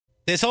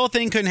This whole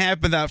thing couldn't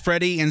happen without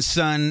Freddy and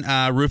Son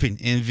Roofing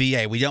in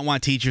VA. We don't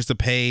want teachers to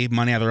pay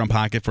money out of their own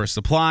pocket for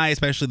supply,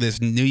 especially this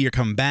new year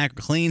coming back,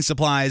 clean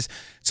supplies.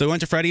 So we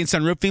went to Freddy and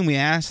Son Roofing. We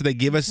asked if they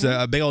give us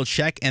a big old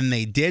check, and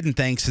they did. And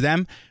thanks to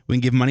them, we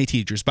can give money to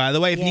teachers. By the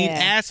way, if you need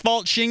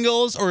asphalt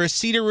shingles or a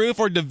cedar roof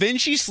or Da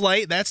Vinci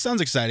slate, that sounds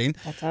exciting.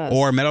 That does.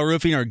 Or metal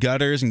roofing or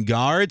gutters and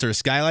guards or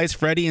skylights,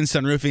 Freddy and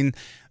Son Roofing.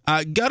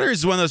 Gutters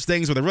is one of those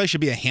things where there really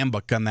should be a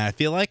handbook on that, I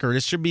feel like, or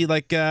it should be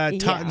like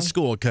taught in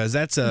school, because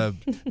that's a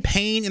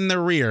pain in the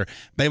rear.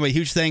 But anyway,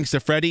 huge thanks to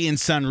Freddy and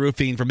Son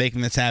Roofing for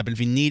making this happen. If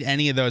you need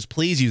any of those,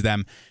 please use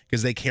them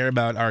because they care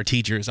about our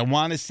teachers. I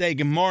want to say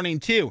good morning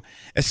to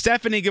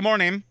Estefani. Good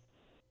morning.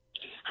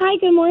 Hi,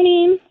 good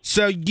morning.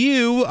 So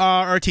you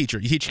are a teacher.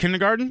 You teach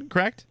kindergarten,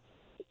 correct?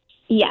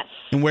 Yes.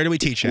 And where do we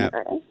teach at?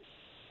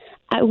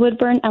 At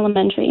Woodburn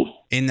Elementary.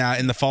 In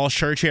the Falls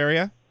Church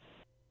area?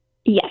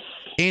 Yes.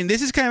 And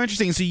this is kind of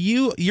interesting. So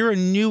you're a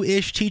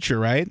new-ish teacher,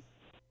 right?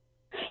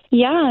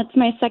 Yeah, it's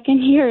my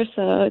second year,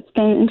 so it's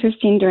been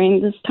interesting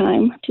during this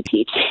time to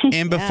teach.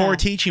 And before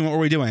teaching, what were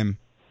we doing?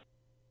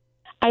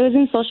 I was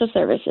in social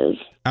services.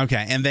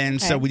 Okay, and then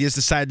so we just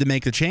decided to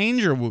make the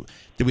change, or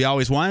did we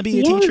always want to be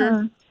a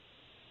teacher?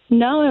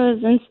 No,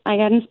 I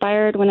got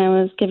inspired when I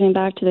was giving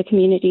back to the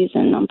communities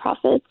and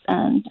nonprofits,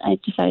 and I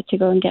decided to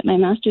go and get my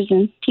master's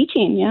in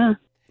teaching,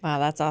 Wow,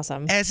 that's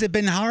awesome. Has it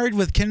been hard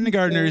with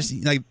kindergartners,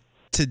 like,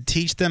 to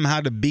teach them how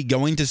to be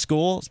going to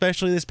school,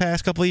 especially this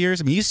past couple of years?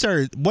 I mean, you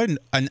started, what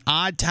an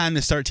odd time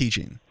to start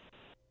teaching.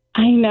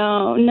 I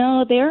know.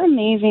 No, they're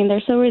amazing.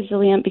 They're so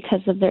resilient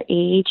because of their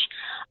age.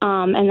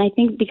 And I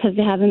think because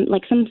they haven't,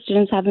 like, some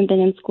students haven't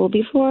been in school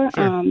before,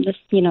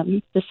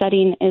 the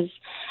setting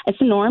it's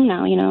the norm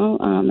now,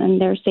 and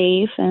they're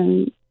safe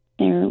and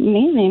they're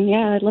amazing.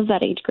 Yeah, I love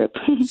that age group.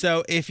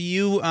 So if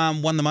you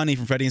won the money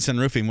from Freddy and Son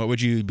Roofing, what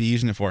would you be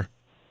using it for?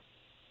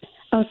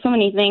 Oh, so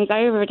many things.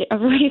 I've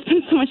already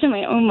spent so much of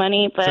my own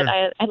money, but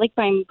I like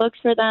buying books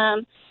for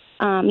them.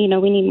 We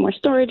need more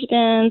storage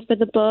bins for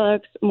the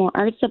books, more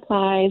art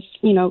supplies.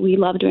 We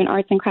love doing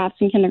arts and crafts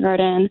in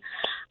kindergarten.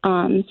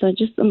 So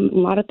just a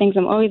lot of things.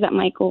 I'm always at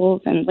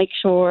Michael's and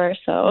Lakeshore,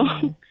 so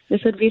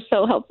this would be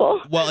so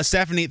helpful. Well,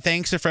 Stephanie,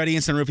 thanks to Freddy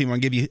and Son Roofing. I'm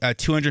going to give you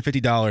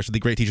 $250 for the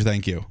great teacher.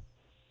 Thank you.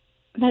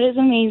 That is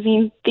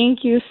amazing.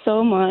 Thank you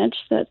so much.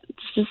 That's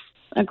just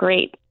a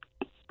great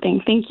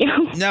thing. Thank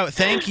you. No,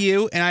 thank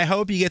you, and I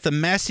hope you get the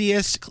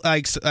messiest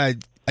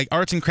like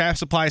arts and craft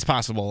supplies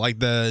possible, like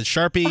the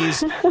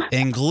Sharpies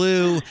and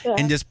glue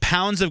and just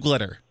pounds of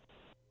glitter.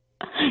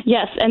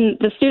 Yes, and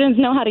the students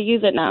know how to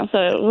use it now,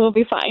 so we'll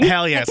be fine.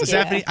 Hell yes. So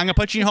Stephanie, I'm going to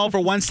put you in hold for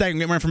 1 second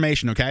and get more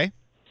information, okay?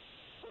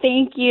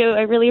 Thank you.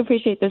 I really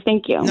appreciate this.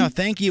 Thank you. No,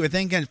 thank you. And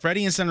thank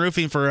Freddy and Son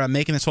Roofing for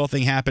making this whole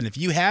thing happen. If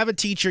you have a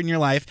teacher in your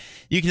life,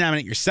 you can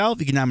nominate yourself.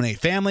 You can nominate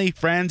family,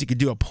 friends. You can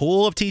do a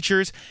pool of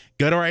teachers.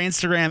 Go to our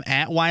Instagram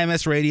at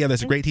YMS Radio.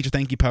 There's a great teacher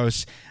thank you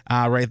post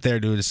right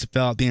there to just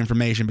fill out the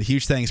information. But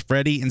huge thanks,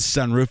 Freddy and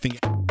Son Roofing.